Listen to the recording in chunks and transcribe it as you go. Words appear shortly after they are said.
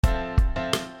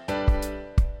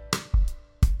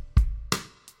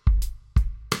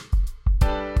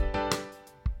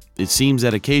It seems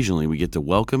that occasionally we get to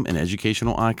welcome an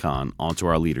educational icon onto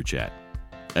our Leader Chat.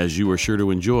 As you are sure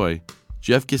to enjoy,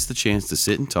 Jeff gets the chance to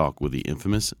sit and talk with the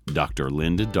infamous Dr.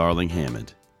 Linda Darling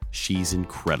Hammond. She's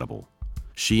incredible.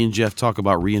 She and Jeff talk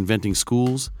about reinventing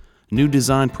schools, new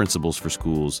design principles for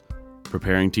schools,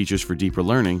 preparing teachers for deeper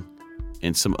learning,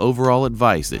 and some overall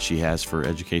advice that she has for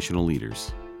educational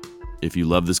leaders. If you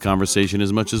love this conversation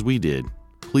as much as we did,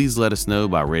 please let us know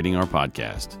by rating our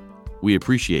podcast. We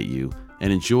appreciate you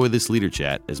and enjoy this Leader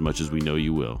Chat as much as we know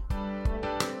you will.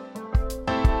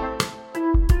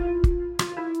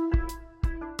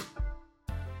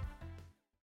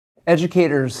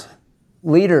 Educators,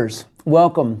 leaders,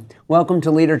 welcome. Welcome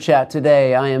to Leader Chat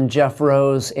today. I am Jeff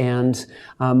Rose, and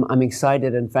I'm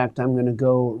excited. In fact, I'm going to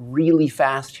go really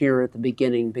fast here at the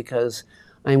beginning because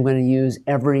I'm going to use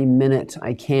every minute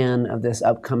I can of this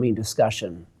upcoming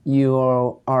discussion. You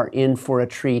are in for a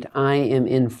treat. I am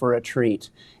in for a treat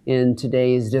in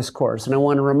today's discourse. And I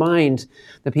want to remind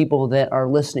the people that are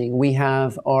listening, we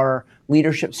have our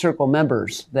Leadership Circle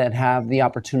members that have the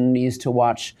opportunities to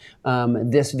watch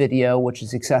this video, which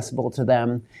is accessible to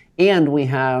them. And we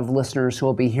have listeners who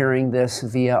will be hearing this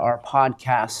via our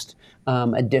podcast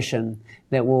edition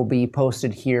that will be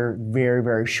posted here very,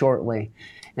 very shortly.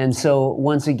 And so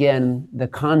once again, the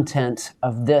content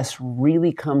of this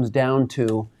really comes down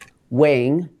to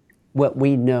weighing what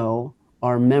we know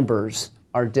our members,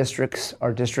 our districts,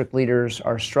 our district leaders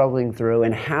are struggling through,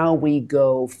 and how we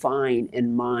go find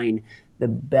and mine the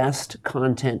best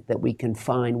content that we can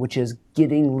find, which is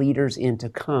getting leaders in to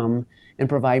come and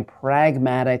provide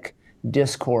pragmatic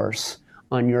discourse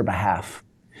on your behalf.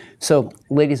 So,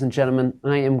 ladies and gentlemen,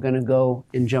 I am going to go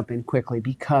and jump in quickly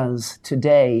because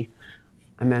today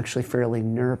I'm actually fairly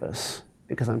nervous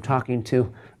because I'm talking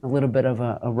to a little bit of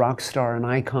a rock star, an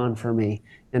icon for me,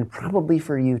 and probably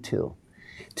for you too.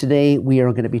 Today we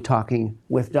are going to be talking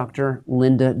with Dr.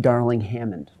 Linda Darling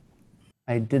Hammond.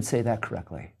 I did say that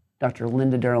correctly. Dr.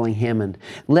 Linda Darling Hammond.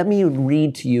 Let me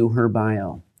read to you her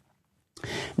bio.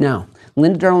 Now,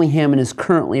 Linda Darling Hammond is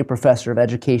currently a professor of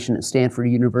education at Stanford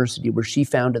University, where she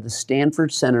founded the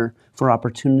Stanford Center for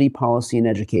Opportunity Policy and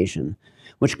Education,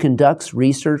 which conducts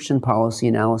research and policy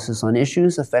analysis on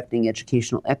issues affecting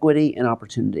educational equity and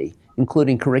opportunity,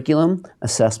 including curriculum,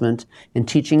 assessment, and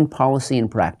teaching policy and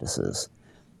practices.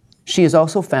 She has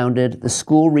also founded the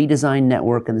School Redesign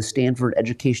Network and the Stanford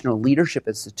Educational Leadership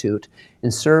Institute,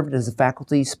 and served as a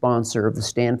faculty sponsor of the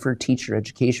Stanford Teacher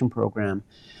Education Program,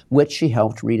 which she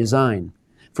helped redesign.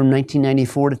 From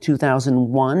 1994 to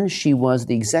 2001, she was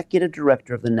the executive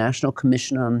director of the National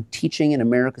Commission on Teaching in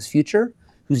America's Future,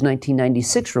 whose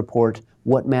 1996 report,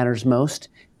 What Matters Most?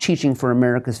 Teaching for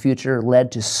America's Future,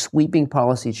 led to sweeping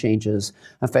policy changes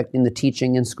affecting the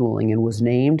teaching and schooling, and was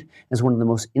named as one of the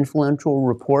most influential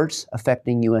reports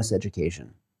affecting U.S.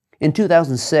 education. In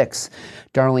 2006,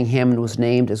 Darling Hammond was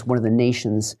named as one of the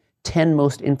nation's 10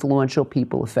 most influential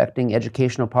people affecting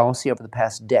educational policy over the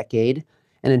past decade,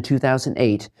 and in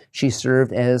 2008, she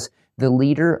served as the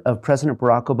leader of President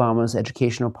Barack Obama's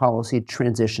educational policy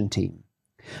transition team.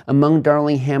 Among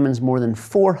Darling Hammond's more than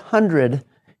 400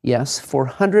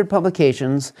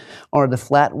 publications are The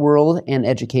Flat World and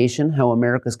Education, How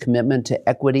America's Commitment to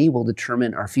Equity Will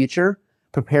Determine Our Future,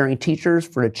 Preparing Teachers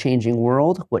for a Changing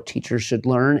World, What Teachers Should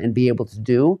Learn and Be Able to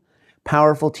Do,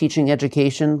 Powerful Teaching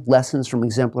Education, Lessons from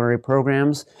Exemplary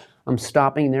Programs. I'm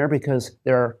stopping there because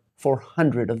there are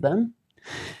 400 of them.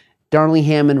 Darling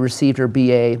Hammond received her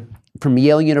BA from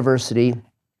Yale University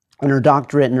and her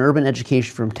doctorate in urban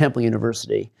education from Temple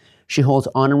University. She holds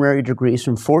honorary degrees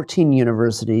from 14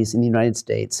 universities in the United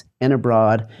States and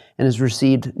abroad, and has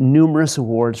received numerous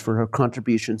awards for her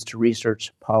contributions to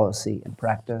research, policy, and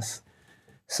practice.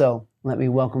 So let me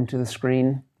welcome to the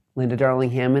screen Linda Darling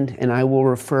Hammond, and I will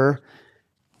refer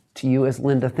to you as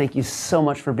Linda. Thank you so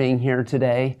much for being here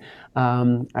today.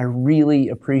 I really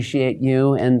appreciate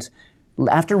you. And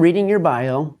after reading your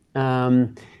bio,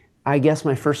 I guess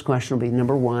my first question will be,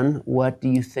 number one, what do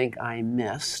you think I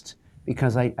missed?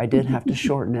 Because I did have to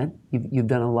shorten it. You've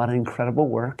done a lot of incredible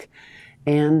work.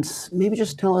 And maybe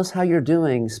just tell us how you're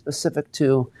doing, specific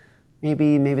to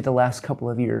maybe the last couple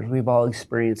of years. We've all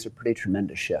experienced a pretty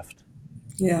tremendous shift.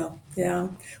 Yeah.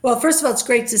 Well, first of all, it's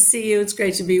great to see you. It's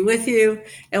great to be with you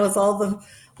and with all the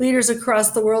leaders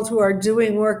across the world who are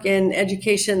doing work in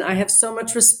education. I have so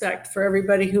much respect for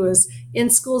everybody who is in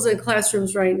schools and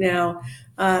classrooms right now,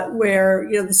 where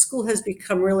the school has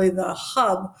become really the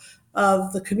hub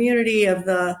of the community, of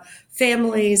the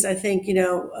families. I think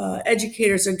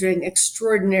educators are doing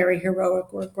extraordinary,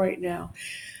 heroic work right now.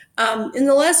 In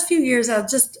the last few years, I'll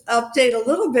just update a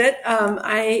little bit.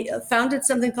 I founded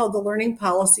something called the Learning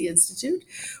Policy Institute,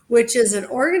 which is an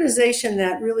organization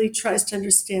that really tries to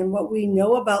understand what we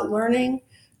know about learning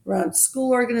around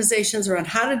school organizations, around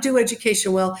how to do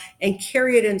education well, and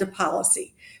carry it into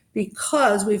policy.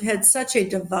 Because we've had such a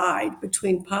divide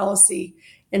between policy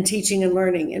and teaching and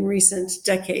learning in recent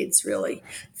decades, really.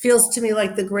 Feels to me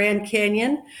like the Grand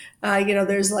Canyon.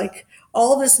 There's like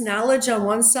all this knowledge on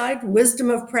one side, wisdom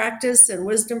of practice and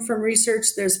wisdom from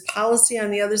research. There's policy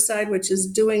on the other side, which is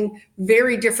doing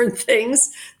very different things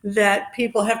that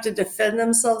people have to defend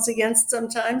themselves against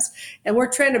sometimes. And we're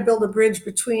trying to build a bridge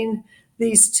between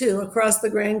these two across the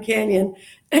Grand Canyon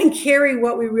and carry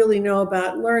what we really know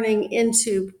about learning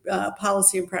into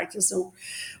policy and practice. And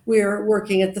we're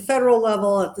working at the federal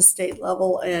level, at the state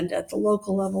level, and at the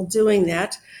local level doing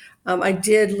that. I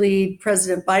did lead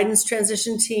President Biden's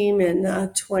transition team in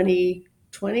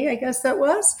 2020, I guess that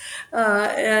was.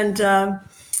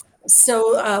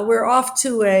 So we're off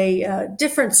to a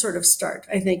different sort of start,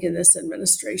 I think, in this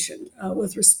administration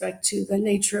with respect to the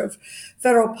nature of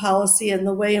federal policy and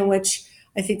the way in which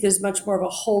I think there's much more of a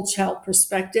whole child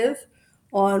perspective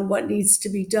on what needs to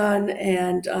be done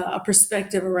and a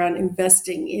perspective around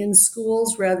investing in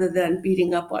schools rather than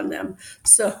beating up on them.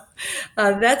 So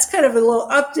that's kind of a little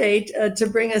update to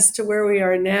bring us to where we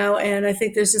are now. And I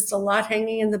think there's just a lot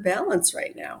hanging in the balance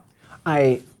right now.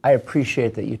 I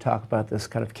appreciate that you talk about this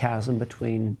kind of chasm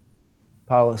between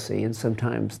policy and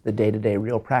sometimes the day-to-day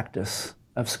real practice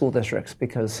of school districts,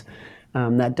 because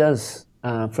that does,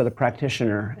 for the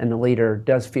practitioner and the leader,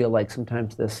 does feel like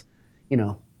sometimes this,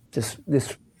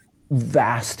 this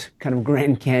vast kind of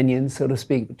Grand Canyon, so to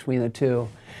speak, between the two.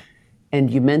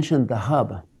 And you mentioned the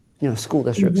hub, school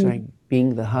districts, right,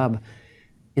 being the hub.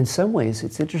 In some ways,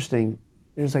 it's interesting.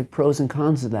 There's like pros and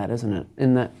cons of that, isn't it?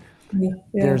 In that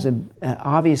there's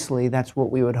obviously that's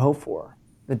what we would hope for.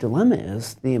 The dilemma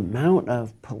is the amount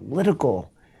of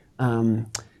political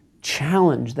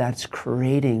challenge that's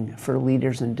creating for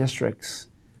leaders in districts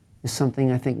is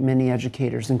something I think many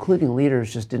educators, including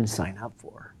leaders, just didn't sign up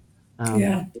for.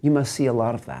 You must see a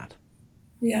lot of that.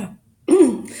 Yeah.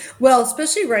 Well,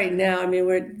 especially right now, I mean,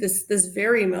 we're this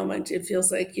very moment, it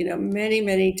feels like,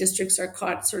 many districts are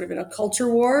caught sort of in a culture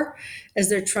war as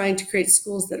they're trying to create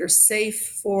schools that are safe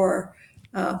for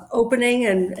opening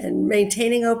and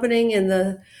maintaining opening in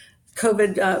the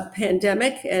COVID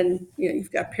pandemic. And,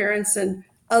 you've got parents and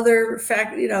other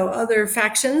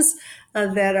factions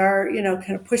that are,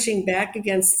 kind of pushing back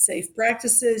against safe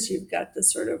practices. You've got the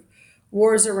sort of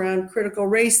wars around critical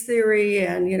race theory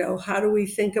and, how do we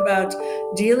think about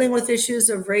dealing with issues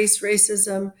of race,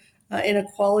 racism,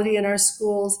 inequality in our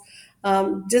schools.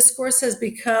 Discourse has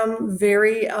become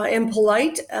very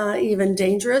impolite, even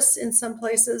dangerous in some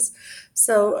places.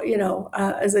 So,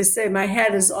 as I say, my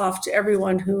hat is off to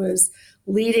everyone who is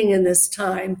leading in this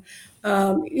time.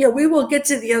 We will get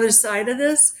to the other side of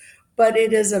this, but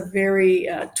it is a very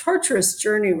torturous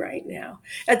journey right now.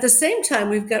 At the same time,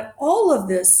 we've got all of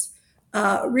this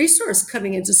resource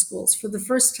coming into schools for the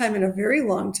first time in a very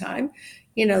long time.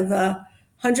 The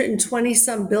 $120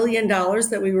 some billion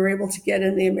that we were able to get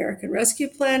in the American Rescue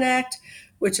Plan Act,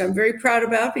 which I'm very proud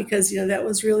about because, that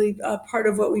was really part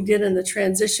of what we did in the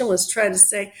transition, was try to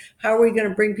say, how are we going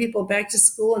to bring people back to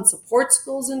school and support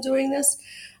schools in doing this?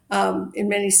 In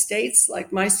many states,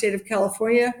 like my state of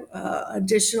California,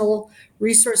 additional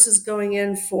resources going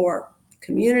in for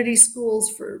community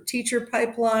schools, for teacher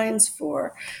pipelines,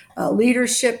 for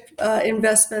leadership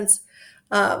investments.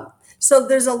 So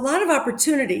there's a lot of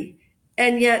opportunity.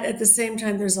 And yet at the same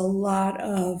time, there's a lot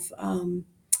of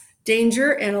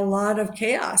danger and a lot of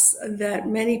chaos that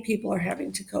many people are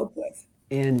having to cope with.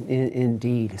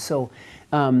 Indeed. So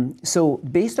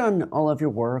based on all of your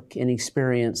work and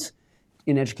experience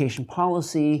in education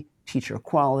policy, teacher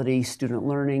quality, student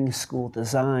learning, school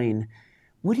design,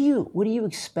 what do you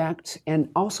expect and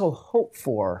also hope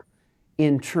for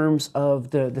in terms of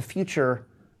the future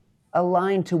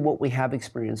aligned to what we have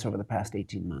experienced over the past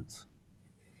 18 months?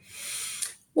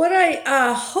 What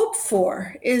I hope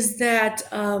for is that,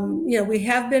 we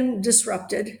have been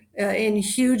disrupted in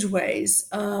huge ways.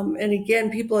 And again,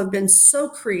 people have been so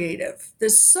creative.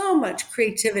 There's so much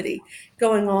creativity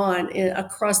going on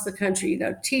across the country,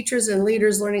 teachers and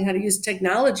leaders learning how to use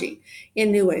technology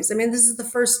in new ways. I mean, this is the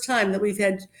first time that we've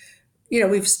had,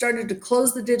 we've started to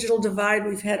close the digital divide.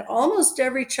 We've had almost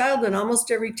every child and almost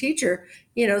every teacher,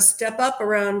 step up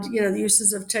around, the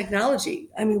uses of technology.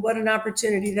 I mean, what an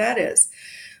opportunity that is.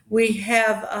 We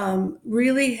have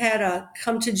really had a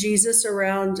come to Jesus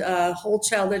around whole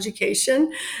child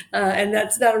education, and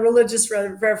that's not a religious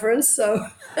reference. So,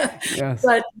 Yes.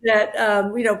 but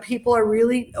that people are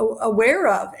really aware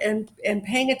of and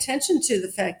paying attention to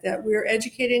the fact that we're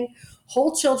educating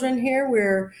whole children here.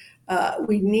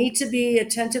 We need to be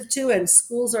attentive to, and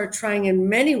schools are trying in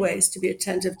many ways to be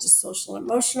attentive to social and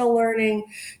emotional learning,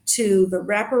 to the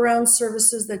wraparound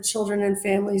services that children and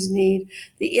families need.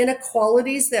 The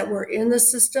inequalities that were in the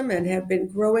system and have been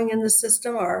growing in the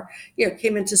system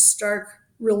came into stark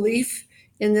relief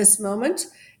in this moment.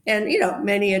 And,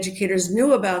 many educators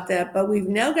knew about that, but we've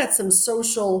now got some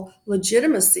social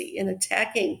legitimacy in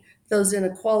attacking those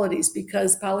inequalities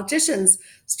because politicians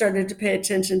started to pay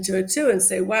attention to it too and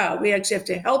say, wow, we actually have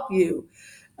to help you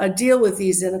deal with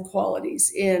these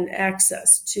inequalities in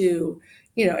access to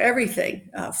everything,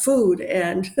 food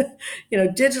and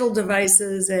digital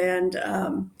devices and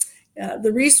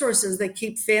the resources that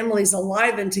keep families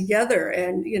alive and together,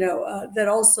 and that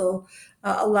also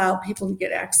allow people to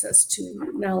get access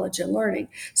to knowledge and learning.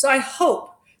 So I hope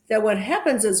that what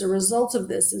happens as a result of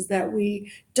this is that we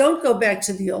don't go back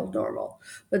to the old normal,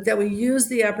 but that we use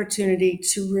the opportunity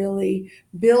to really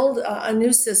build a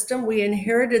new system. We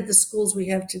inherited the schools we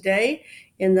have today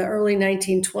in the early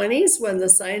 1920s when the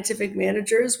scientific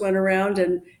managers went around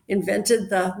and invented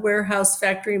the warehouse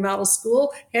factory model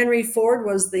school. Henry Ford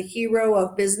was the hero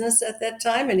of business at that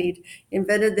time, and he'd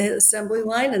invented the assembly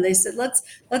line. And they said,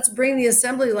 let's bring the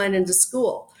assembly line into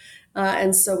school.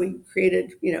 And so we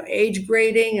created, age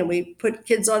grading, and we put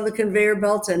kids on the conveyor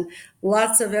belt, and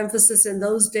lots of emphasis in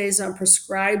those days on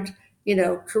prescribed,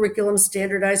 curriculum,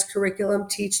 standardized curriculum,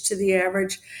 teach to the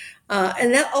average.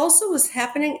 And that also was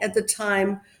happening at the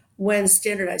time when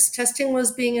standardized testing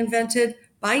was being invented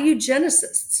by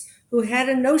eugenicists who had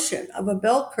a notion of a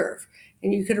bell curve,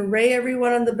 and you could array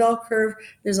everyone on the bell curve.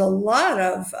 There's a lot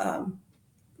of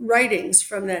writings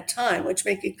from that time which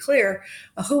make it clear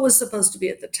who was supposed to be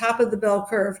at the top of the bell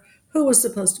curve, who was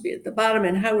supposed to be at the bottom,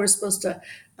 and how we're supposed to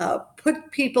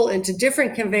put people into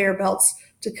different conveyor belts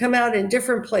to come out in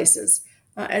different places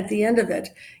at the end of it.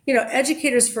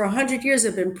 Educators for 100 years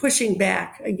have been pushing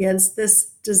back against this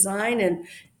design and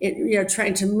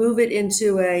trying to move it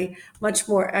into a much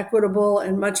more equitable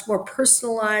and much more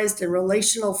personalized and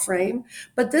relational frame.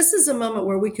 But this is a moment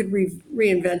where we could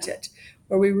reinvent it,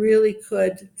 where we really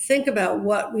could think about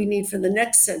what we need for the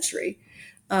next century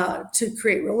to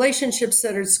create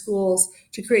relationship-centered schools,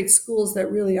 to create schools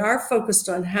that really are focused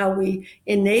on how we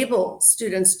enable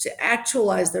students to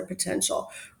actualize their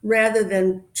potential, rather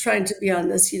than trying to be on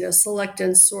this, select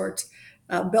and sort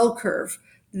bell curve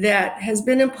that has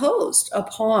been imposed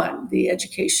upon the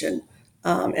education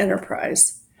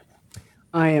enterprise.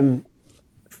 I am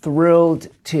thrilled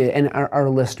to, and our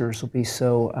listeners will be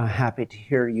so happy to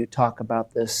hear you talk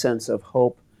about this sense of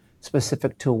hope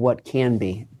specific to what can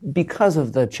be because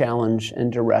of the challenge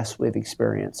and duress we've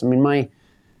experienced. I mean,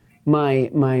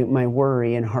 my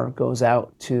worry and heart goes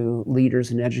out to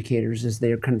leaders and educators as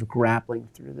they are kind of grappling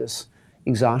through this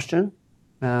exhaustion,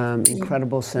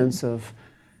 incredible sense of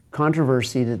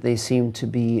controversy that they seem to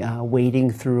be wading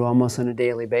through almost on a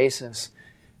daily basis.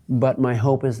 But my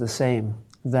hope is the same,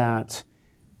 that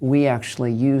we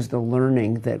actually use the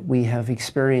learning that we have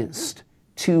experienced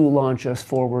to launch us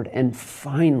forward and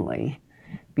finally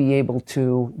be able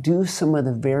to do some of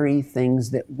the very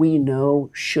things that we know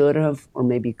should have or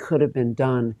maybe could have been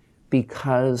done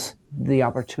because the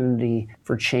opportunity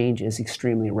for change is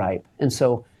extremely ripe. And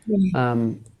so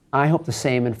I hope the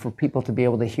same, and for people to be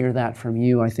able to hear that from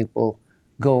you, I think will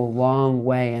go a long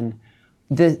way. And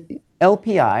the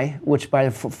LPI, which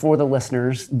for the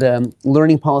listeners, the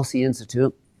Learning Policy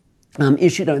Institute,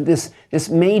 issued on this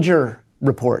major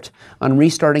report on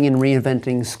restarting and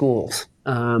reinventing schools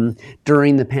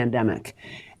during the pandemic.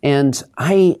 And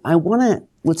I want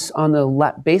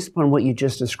to, based upon what you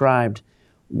just described,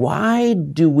 why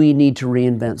do we need to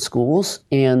reinvent schools?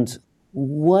 And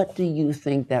what do you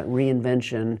think that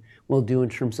reinvention will do in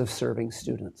terms of serving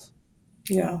students?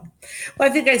 Yeah. Well, I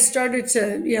think I started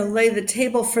to, lay the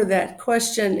table for that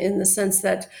question in the sense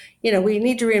that, we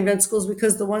need to reinvent schools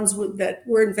because the ones that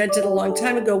were invented a long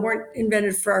time ago weren't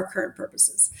invented for our current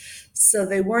purposes. So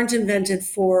they weren't invented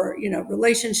for,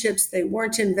 relationships. They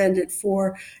weren't invented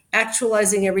for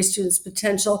actualizing every student's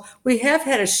potential. We have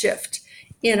had a shift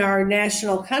in our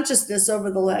national consciousness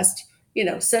over the last,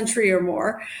 century or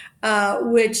more,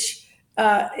 which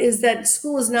is that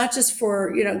school is not just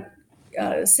for,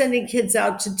 sending kids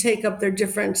out to take up their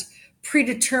different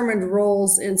predetermined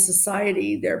roles in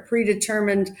society. They're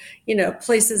predetermined,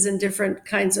 places in different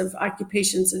kinds of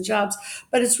occupations and jobs.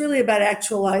 But it's really about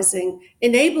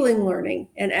enabling learning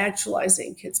and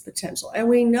actualizing kids' potential. And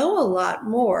we know a lot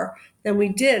more than we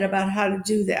did about how to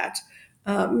do that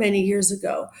many years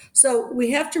ago. So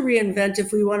we have to reinvent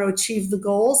if we want to achieve the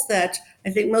goals that I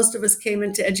think most of us came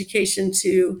into education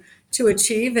to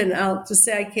achieve. And I'll just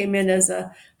say I came in as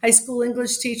a high school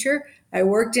English teacher. I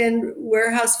worked in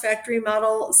warehouse factory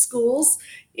model schools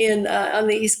on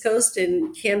the East Coast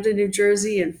in Camden, New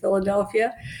Jersey, and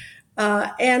Philadelphia.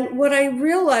 And what I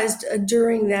realized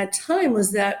during that time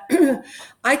was that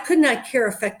I could not care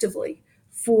effectively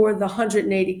for the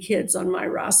 180 kids on my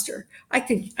roster. I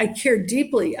cared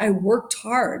deeply. I worked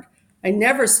hard. I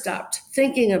never stopped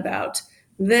thinking about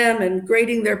them and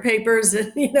grading their papers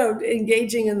and,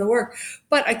 engaging in the work.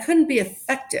 But I couldn't be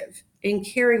effective in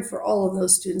caring for all of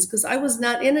those students because I was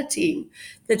not in a team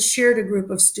that shared a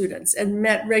group of students and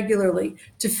met regularly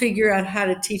to figure out how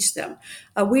to teach them.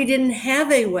 We didn't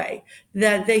have a way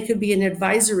that they could be in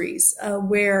advisories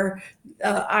where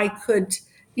I could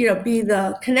be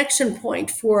the connection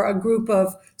point for a group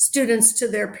of students to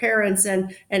their parents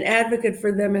and an advocate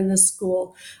for them in the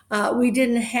school. We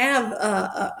didn't have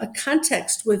a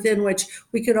context within which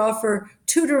we could offer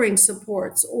tutoring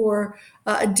supports or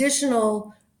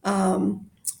additional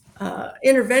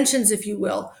interventions, if you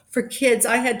will, for kids.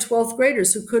 I had 12th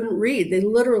graders who couldn't read. They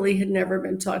literally had never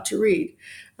been taught to read.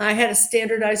 I had a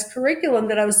standardized curriculum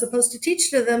that I was supposed to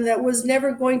teach to them that was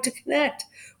never going to connect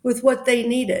with what they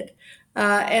needed.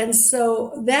 And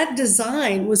so that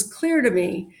design was clear to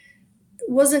me,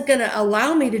 wasn't going to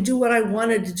allow me to do what I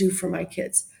wanted to do for my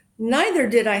kids. Neither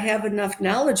did I have enough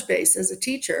knowledge base as a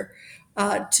teacher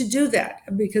to do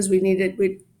that because we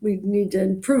need to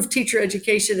improve teacher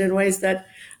education in ways that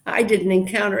I didn't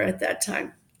encounter at that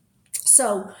time.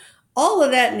 So all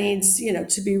of that needs,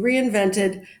 to be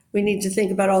reinvented. We need to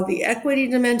think about all the equity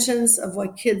dimensions of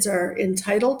what kids are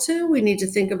entitled to. We need to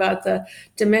think about the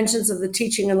dimensions of the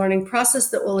teaching and learning process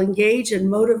that will engage and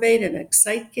motivate and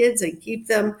excite kids and keep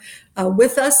them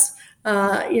with us.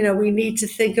 We need to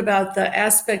think about the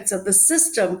aspects of the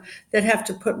system that have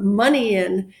to put money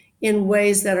in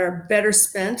ways that are better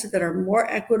spent, that are more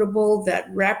equitable, that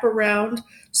wrap around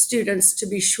students to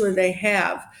be sure they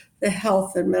have the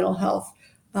health and mental health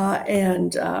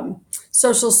and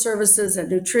social services and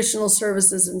nutritional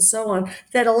services and so on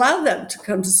that allow them to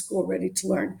come to school ready to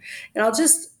learn. And I'll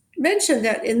just mention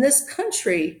that in this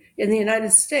country, in the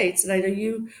United States, and I know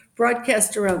you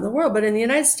broadcast around the world, but in the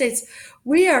United States,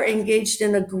 we are engaged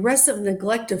in aggressive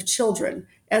neglect of children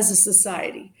as a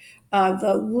society.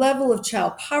 The level of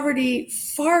child poverty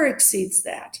far exceeds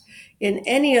that in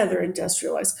any other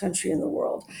industrialized country in the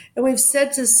world. And we've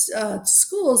said to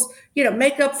schools,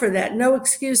 make up for that, no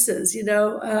excuses,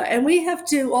 and we have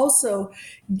to also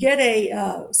get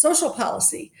a social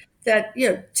policy that,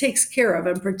 takes care of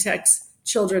and protects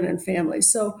children and families.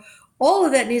 So all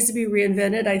of that needs to be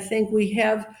reinvented. I think we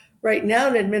have right now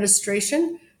an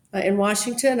administration in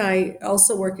Washington. I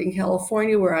also work in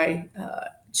California where I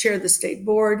chair the state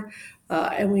board,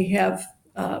 and we have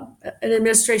an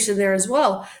administration there as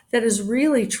well that is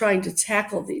really trying to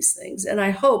tackle these things. And I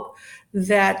hope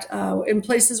that in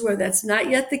places where that's not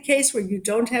yet the case, where you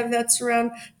don't have that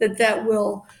surround, that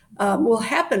will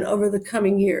happen over the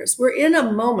coming years. We're in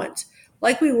a moment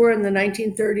like we were in the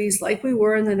 1930s, like we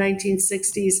were in the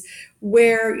 1960s,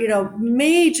 where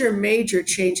major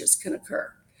changes can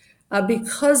occur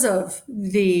because of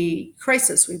the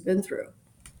crisis we've been through.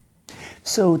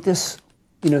 So this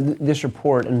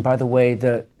report, and by the way,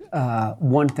 the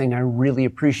one thing I really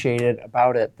appreciated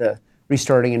about it, the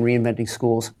restarting and reinventing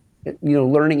schools,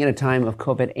 learning in a time of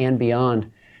COVID and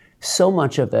beyond, so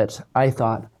much of it, I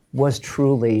thought, was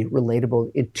truly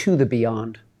relatable to the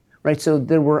beyond, right? So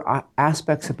there were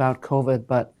aspects about COVID,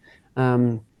 but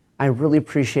I really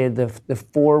appreciated the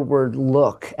forward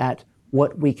look at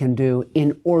what we can do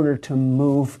in order to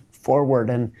move forward.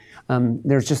 And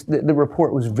there's just, the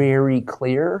report was very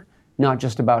clear, not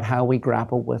just about how we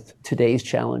grapple with today's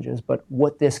challenges, but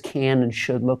what this can and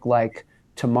should look like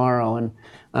tomorrow.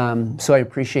 And so I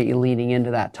appreciate you leaning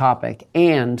into that topic.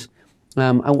 And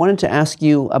I wanted to ask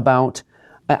you about,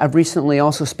 I've recently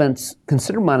also spent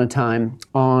considerable amount of time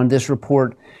on this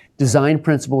report, Design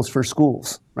Principles for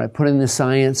Schools, right? Putting the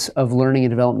science of learning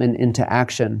and development into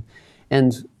action.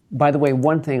 And by the way,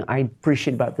 one thing I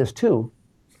appreciate about this too,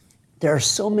 there are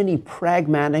so many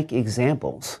pragmatic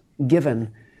examples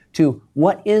given to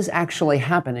what is actually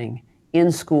happening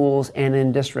in schools and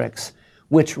in districts,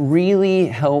 which really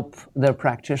help the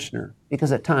practitioner.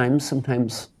 Because at times,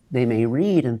 sometimes they may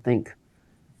read and think,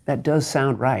 that does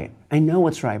sound right. I know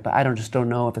it's right, but I just don't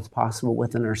know if it's possible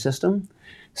within our system.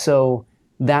 So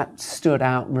that stood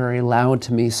out very loud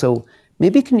to me. So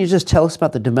maybe can you just tell us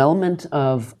about the development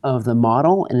of the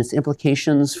model and its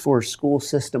implications for school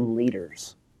system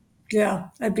leaders? Yeah,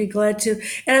 I'd be glad to.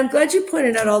 And I'm glad you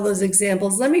pointed out all those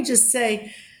examples. Let me just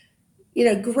say,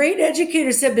 great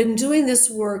educators have been doing this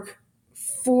work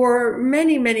for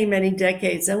many, many, many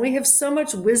decades, and we have so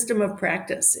much wisdom of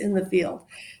practice in the field.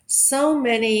 So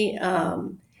many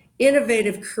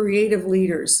innovative, creative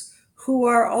leaders who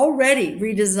are already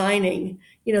redesigning,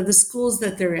 the schools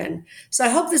that they're in. So I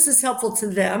hope this is helpful to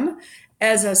them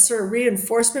as a sort of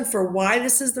reinforcement for why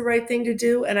this is the right thing to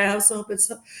do. And I also hope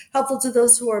it's helpful to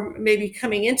those who are maybe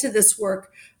coming into this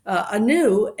work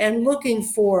anew and looking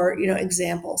for,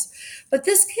 examples. But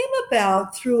this came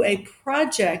about through a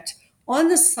project on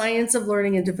the science of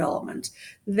learning and development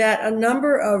that a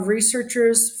number of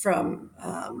researchers from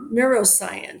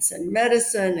neuroscience and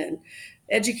medicine and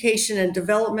education and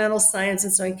developmental science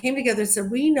and so on came together and said,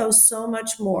 we know so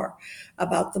much more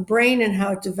about the brain and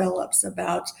how it develops,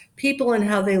 about people and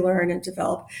how they learn and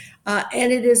develop.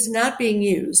 And it is not being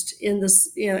used in this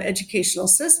educational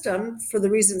system for the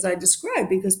reasons I described,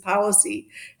 because policy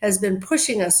has been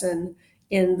pushing us in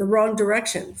the wrong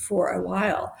direction for a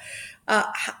while.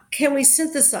 Can we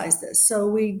synthesize this? So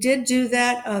we did do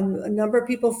that. A number of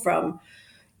people from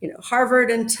Harvard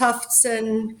and Tufts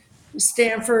and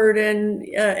Stanford and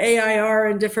AIR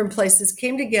and different places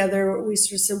came together. We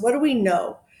sort of said, what do we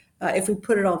know if we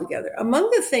put it all together? Among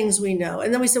the things we know,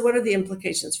 and then we said, what are the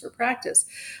implications for practice?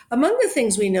 Among the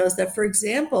things we know is that, for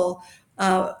example,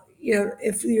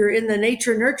 if you're in the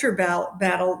nature-nurture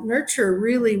battle, nurture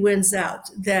really wins out.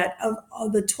 That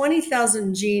of the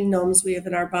 20,000 genomes we have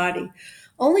in our body,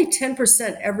 only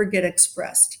 10% ever get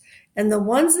expressed. And the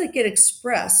ones that get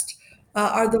expressed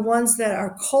are the ones that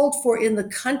are called for in the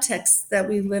context that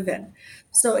we live in.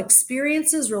 So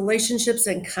experiences, relationships,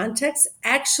 and context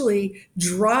actually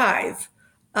drive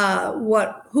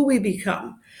who we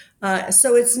become.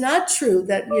 So it's not true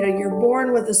that you're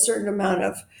born with a certain amount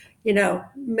of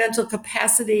mental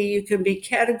capacity. You can be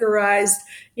categorized,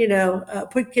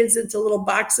 put kids into little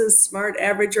boxes, smart,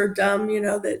 average, or dumb,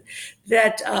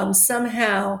 that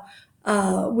somehow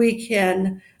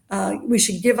we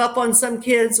should give up on some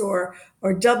kids or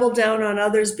double down on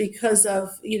others because of,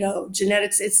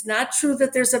 genetics. It's not true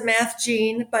that there's a math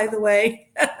gene, by the way.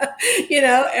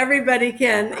 Everybody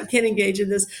can engage in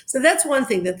this. So that's one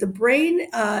thing, that the brain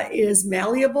is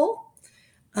malleable.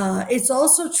 It's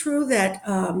also true that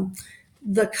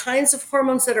the kinds of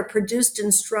hormones that are produced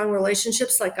in strong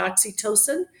relationships, like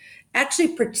oxytocin, actually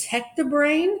protect the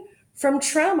brain from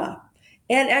trauma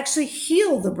and actually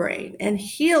heal the brain and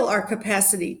heal our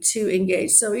capacity to engage.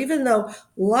 So even though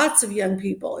lots of young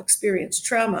people experience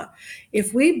trauma,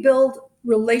 if we build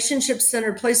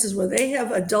relationship-centered places where they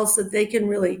have adults that they can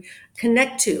really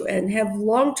connect to and have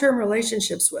long-term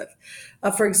relationships with.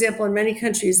 For example, in many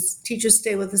countries, teachers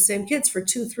stay with the same kids for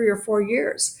 2, 3, or 4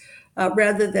 years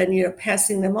rather than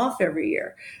passing them off every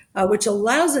year, which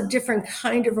allows a different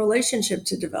kind of relationship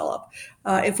to develop.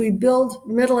 If we build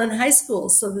middle and high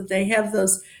schools so that they have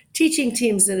those teaching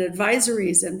teams and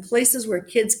advisories and places where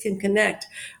kids can connect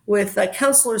with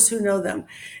counselors who know them,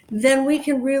 then we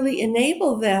can really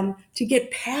enable them to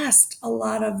get past a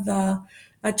lot of the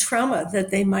trauma that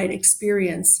they might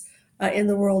experience in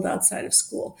the world outside of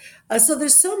school. So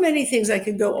there's so many things. I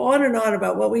could go on and on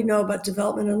about what we know about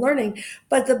development and learning,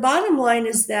 but the bottom line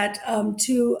is that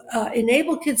to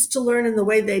enable kids to learn in the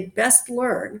way they best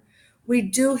learn, we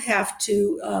do have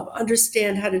to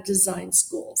understand how to design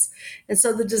schools. And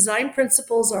so the design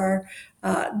principles are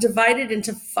divided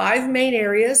into 5 main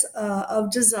areas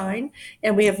of design.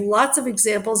 And we have lots of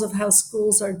examples of how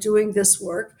schools are doing this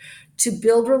work to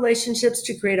build relationships,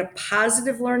 to create a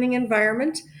positive learning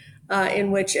environment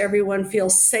in which everyone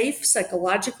feels safe,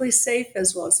 psychologically safe,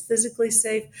 as well as physically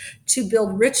safe, to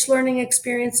build rich learning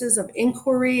experiences of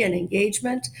inquiry and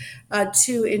engagement,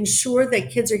 to ensure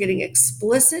that kids are getting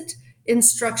explicit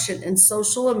instruction in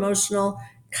social, emotional,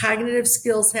 cognitive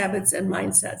skills, habits, and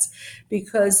mindsets.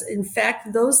 Because in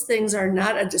fact, those things are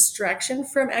not a distraction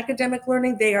from academic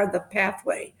learning. They are the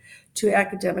pathway to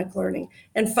academic learning.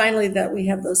 And finally, that we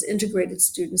have those integrated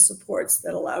student supports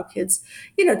that allow kids,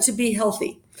 to be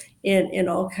healthy in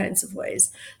all kinds of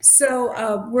ways.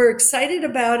 So we're excited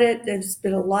about it. There's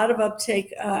been a lot of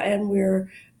uptake, and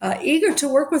we're eager to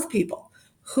work with people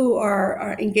who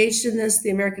are engaged in this. The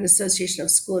American Association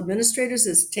of School Administrators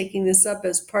is taking this up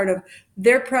as part of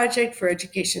their project for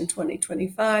Education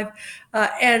 2025.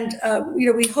 And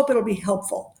we hope it'll be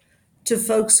helpful to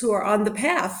folks who are on the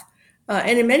path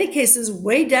and in many cases,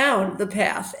 way down the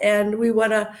path. And we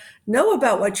want to know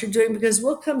about what you're doing because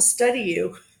we'll come study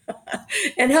you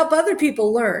and help other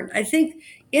people learn. I think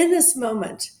in this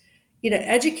moment,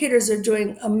 educators are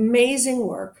doing amazing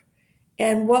work.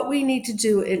 And what we need to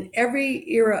do in every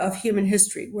era of human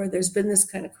history where there's been this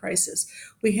kind of crisis,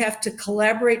 we have to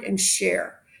collaborate and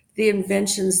share the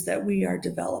inventions that we are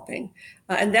developing.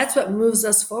 And that's what moves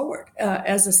us forward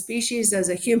as a species, as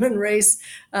a human race,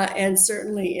 and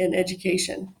certainly in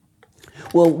education.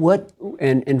 Well,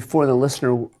 and for the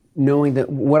listener, knowing that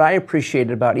what I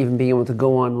appreciated about even being able to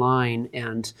go online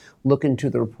and look into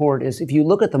the report is if you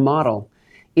look at the model,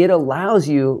 it allows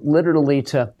you literally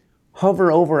to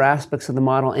hover over aspects of the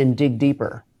model and dig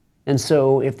deeper. And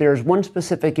so if there's one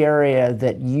specific area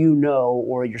that you know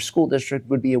or your school district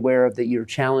would be aware of that you're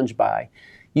challenged by,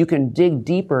 you can dig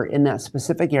deeper in that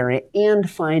specific area and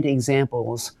find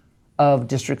examples of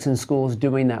districts and schools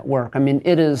doing that work. I mean,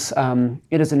 it is an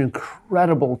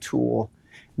incredible tool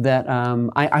that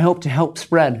I hope to help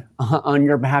spread on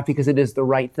your behalf because it is the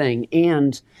right thing.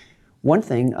 And one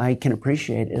thing I can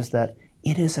appreciate is that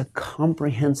it is a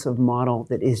comprehensive model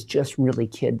that is just really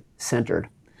kid-centered.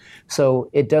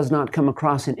 So it does not come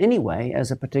across in any way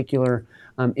as a particular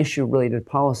issue related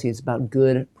to policy. It's about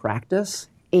good practice.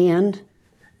 And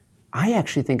I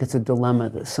actually think it's a dilemma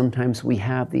that sometimes we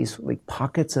have these like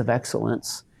pockets of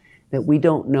excellence that we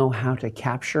don't know how to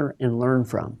capture and learn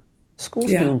from.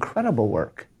 Schools do incredible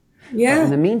work. Yeah.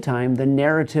 In the meantime, the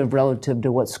narrative relative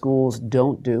to what schools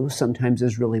don't do sometimes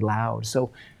is really loud.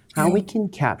 So how we can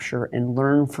capture and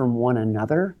learn from one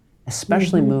another,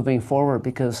 especially moving forward,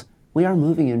 because we are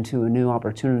moving into a new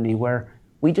opportunity where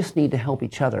we just need to help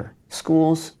each other.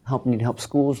 Schools need to help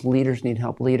schools, leaders need to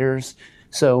help leaders.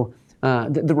 So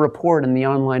the report and the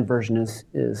online version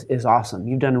is awesome.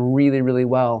 You've done really, really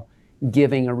well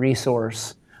giving a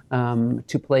resource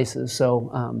to places.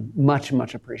 So much,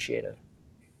 much appreciated.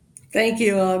 Thank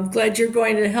you. I'm glad you're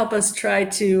going to help us try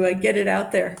to get it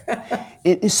out there.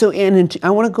 I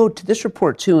want to go to this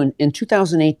report too. In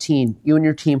 2018, you and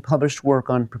your team published work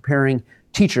on preparing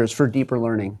teachers for deeper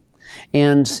learning.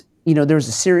 And there's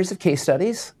a series of case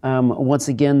studies, once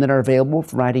again, that are available for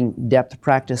providing depth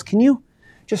practice. Can you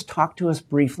just talk to us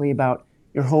briefly about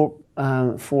your hope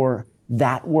for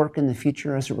that work in the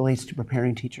future as it relates to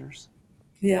preparing teachers?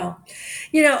 Yeah.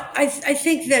 I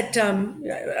think that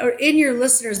in your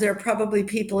listeners, there are probably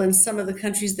people in some of the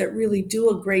countries that really do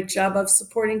a great job of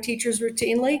supporting teachers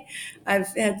routinely.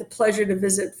 I've had the pleasure to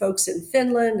visit folks in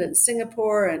Finland and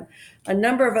Singapore and a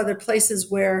number of other places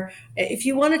where if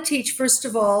you want to teach, first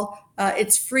of all,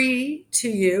 it's free to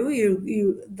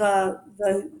you.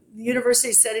 The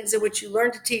university settings in which you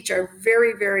learn to teach are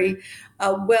very, very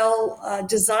well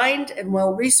designed and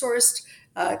well resourced.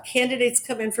 Candidates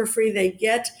come in for free. They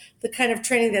get the kind of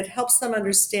training that helps them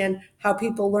understand how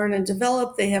people learn and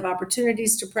develop. They have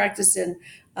opportunities to practice in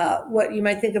what you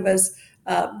might think of as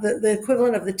the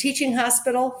equivalent of the teaching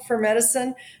hospital for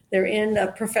medicine. They're in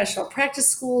professional practice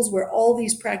schools where all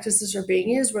these practices are being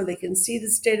used, where they can see the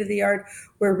state of the art,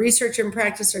 where research and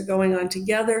practice are going on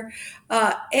together,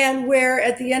 and where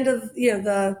at the end of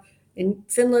in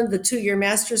Finland, the 2-year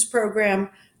master's program,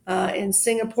 in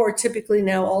Singapore, typically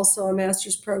now also a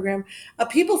master's program.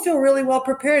 People feel really well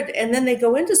prepared. And then they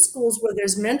go into schools where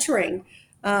there's mentoring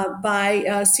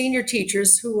by senior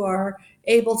teachers who are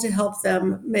able to help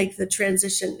them make the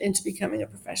transition into becoming a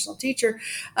professional teacher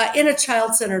in a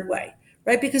child-centered way,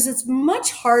 right? Because it's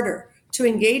much harder to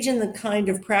engage in the kind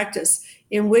of practice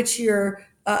in which you're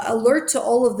alert to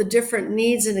all of the different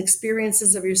needs and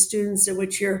experiences of your students, in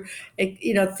which you're,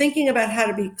 thinking about how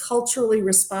to be culturally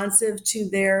responsive to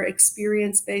their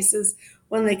experience bases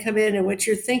when they come in which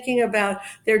you're thinking about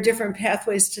their different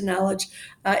pathways to knowledge.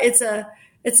 It's an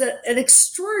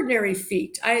extraordinary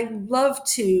feat. I love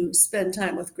to spend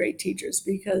time with great teachers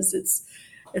because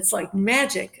it's like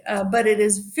magic, but it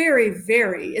is very,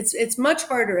 very, it's much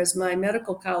harder, as my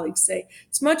medical colleagues say,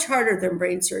 it's much harder than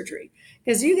brain surgery.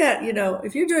 Because you got,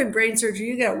 if you're doing brain surgery,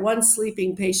 you got one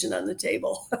sleeping patient on the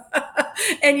table.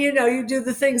 And, you do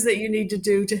the things that you need to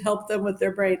do to help them with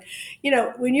their brain.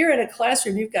 When you're in a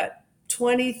classroom, you've got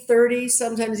 20, 30,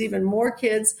 sometimes even more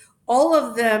kids, all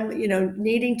of them,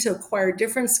 needing to acquire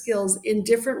different skills in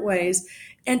different ways.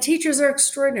 And teachers are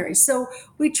extraordinary. So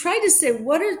we try to say,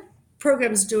 what are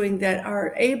programs doing that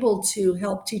are able to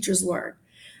help teachers learn?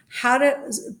 How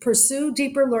to pursue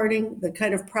deeper learning, the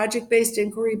kind of project-based,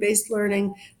 inquiry-based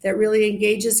learning that really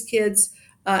engages kids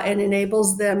and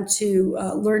enables them to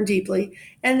learn deeply.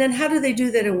 And then how do they do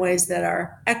that in ways that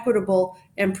are equitable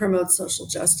and promote social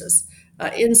justice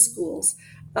in schools?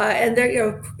 And there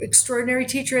are extraordinary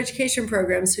teacher education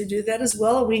programs who do that as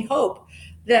well. And we hope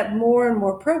that more and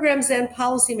more programs and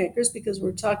policymakers, because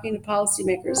we're talking to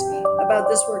policymakers about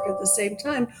this work at the same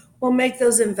time, will make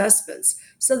those investments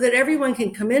so that everyone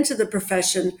can come into the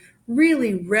profession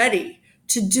really ready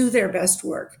to do their best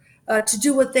work, to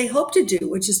do what they hope to do,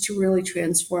 which is to really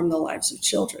transform the lives of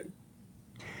children.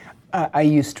 I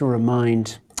used to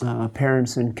remind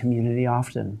parents and community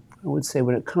often. I would say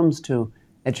when it comes to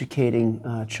educating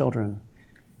children,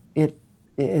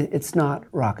 it's not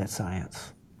rocket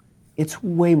science. It's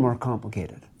way more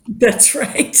complicated. That's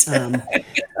right.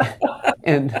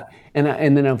 And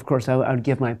then of course I would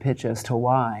give my pitch as to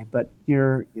why. But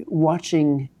you're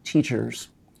watching teachers;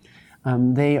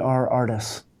 they are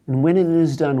artists, and when it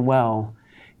is done well,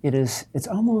 it's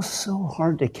almost so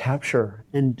hard to capture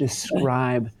and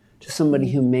describe to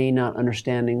somebody who may not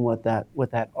understanding what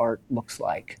that art looks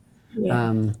like.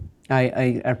 Yeah.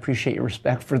 I appreciate your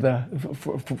respect for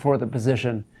the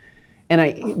position.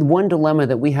 And one dilemma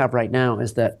that we have right now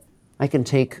is that I can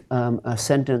take a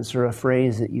sentence or a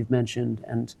phrase that you've mentioned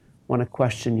and want to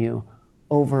question you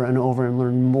over and over and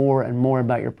learn more and more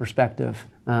about your perspective.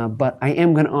 But I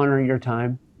am going to honor your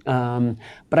time.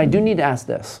 But I do need to ask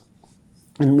this,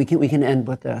 and we can end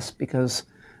with this because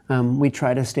we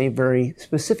try to stay very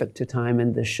specific to time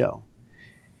in this show.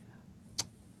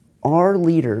 Our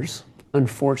leaders,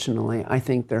 unfortunately, I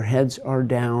think their heads are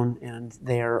down and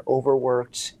they're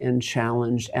overworked and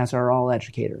challenged, as are all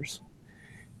educators.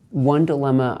 One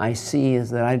dilemma I see is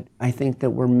that I think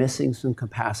that we're missing some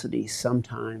capacity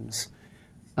sometimes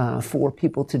for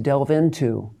people to delve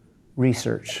into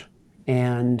research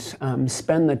and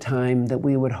spend the time that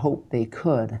we would hope they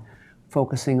could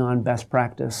focusing on best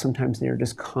practice. Sometimes they're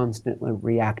just constantly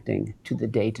reacting to the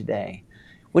day-to-day,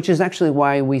 which is actually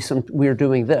why we're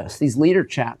doing this. These leader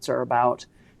chats are about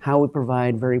how we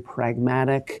provide very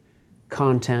pragmatic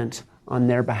content on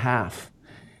their behalf.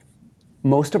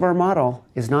 Most of our model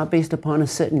is not based upon a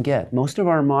sit and get. Most of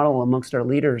our model amongst our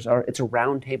leaders it's a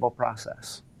roundtable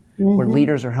process where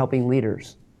leaders are helping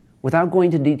leaders. Without going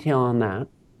to detail on that,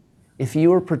 if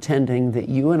you were pretending that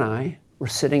you and I were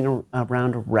sitting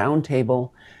around a round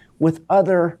table with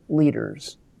other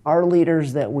leaders, our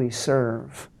leaders that we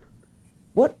serve,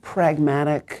 what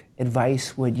pragmatic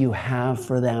advice would you have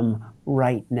for them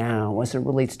right now as it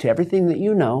relates to everything that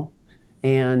you know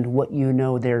and what you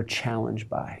know they're challenged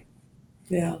by?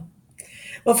 Yeah.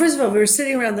 Well, first of all, we were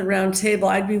sitting around the round table.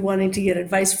 I'd be wanting to get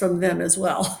advice from them as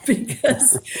well,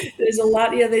 because there's a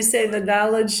lot, they say the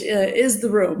knowledge is the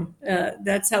room.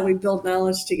 That's how we build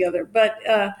knowledge together. But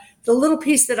the little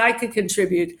piece that I could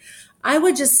contribute, I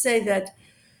would just say that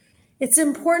it's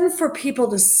important for people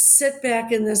to sit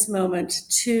back in this moment,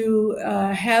 to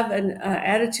have an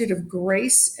attitude of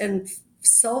grace and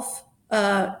self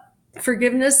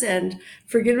forgiveness and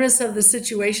forgiveness of the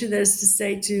situation. That is to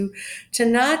say, to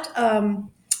not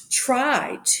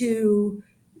try to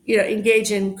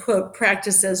engage in, quote,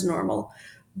 practice as normal,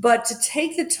 but to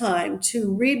take the time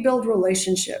to rebuild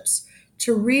relationships,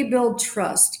 to rebuild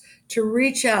trust, to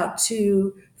reach out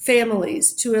to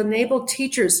families, to enable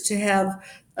teachers to have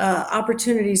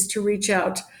opportunities to reach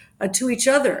out to each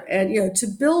other, and to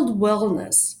build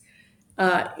wellness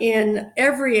in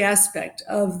every aspect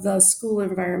of the school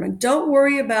environment. Don't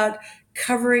worry about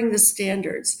covering the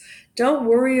standards. Don't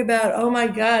worry about, oh my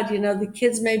God, the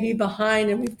kids may be behind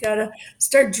and we've got to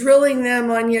start drilling them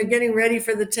on getting ready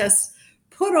for the tests.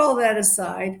 Put all that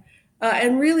aside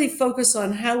and really focus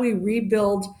on how we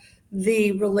rebuild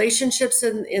the relationships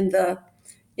in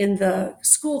the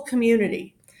school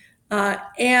community.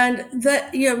 And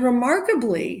that,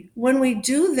 remarkably, when we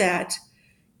do that,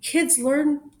 kids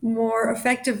learn more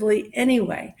effectively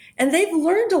anyway. And they've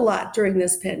learned a lot during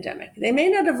this pandemic. They may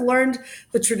not have learned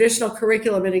the traditional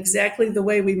curriculum in exactly the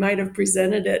way we might have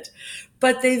presented it,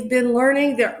 but they've been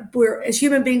learning. As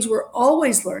human beings, we're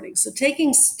always learning. So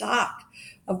taking stock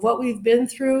of what we've been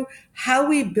through, how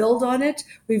we build on it.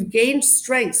 We've gained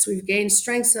strengths. We've gained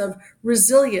strengths of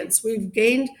resilience. We've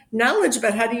gained knowledge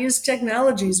about how to use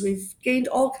technologies. We've gained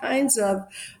all kinds of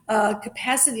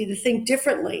capacity to think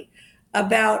differently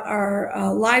about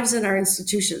our lives and our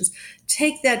institutions.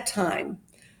 Take that time.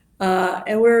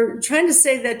 And we're trying to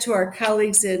say that to our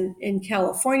colleagues in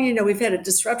California. We've had a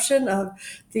disruption of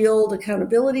the old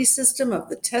accountability system, of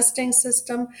the testing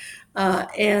system,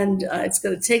 and it's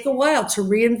going to take a while to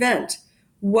reinvent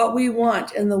what we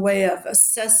want in the way of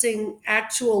assessing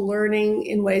actual learning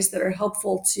in ways that are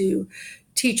helpful to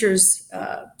teachers,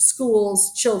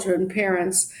 schools, children,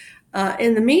 parents.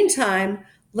 In the meantime,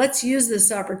 let's use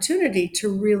this opportunity to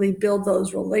really build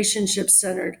those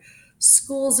relationship-centered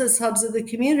schools as hubs of the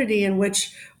community in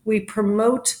which we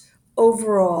promote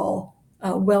overall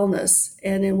wellness,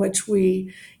 and in which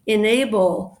we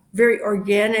enable very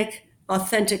organic,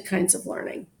 authentic kinds of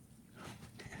learning.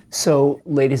 So,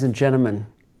 ladies and gentlemen,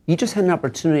 you just had an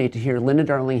opportunity to hear Linda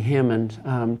Darling Hammond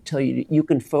tell you you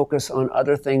can focus on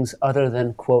other things other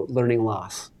than, quote, learning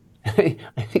loss. I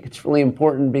think it's really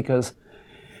important because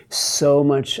so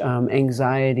much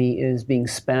anxiety is being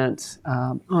spent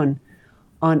on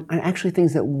actually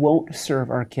things that won't serve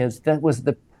our kids. That was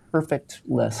the perfect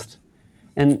list.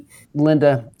 And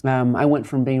Linda, I went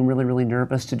from being really, really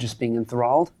nervous to just being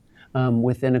enthralled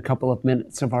within a couple of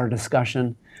minutes of our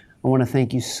discussion. I want to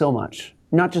thank you so much,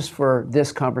 not just for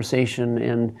this conversation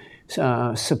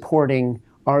and supporting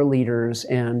our leaders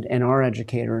and our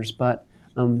educators, but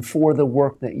for the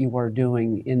work that you are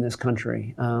doing in this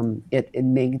country. It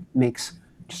makes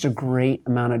just a great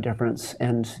amount of difference,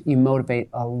 and you motivate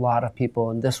a lot of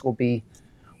people, and this will be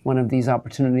one of these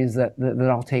opportunities that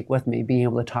I'll take with me, being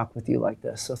able to talk with you like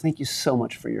this. So thank you so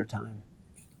much for your time.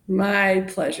 My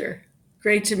pleasure.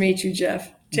 Great to meet you,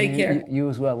 Jeff. Take care. You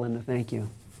as well, Linda. Thank you.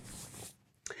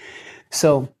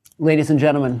 So, ladies and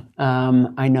gentlemen,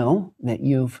 I know that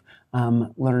you've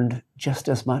learned just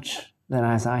as much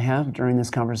as I have during this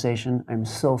conversation. I'm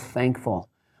so thankful,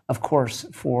 of course,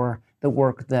 for the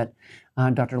work that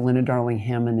Dr. Linda Darling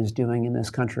Hammond is doing in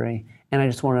this country. And I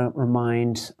just want to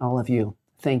remind all of you,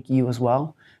 thank you as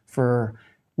well for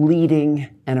leading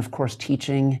and, of course,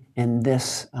 teaching in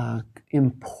this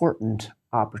important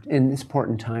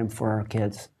time for our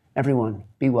kids. Everyone,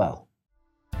 be well.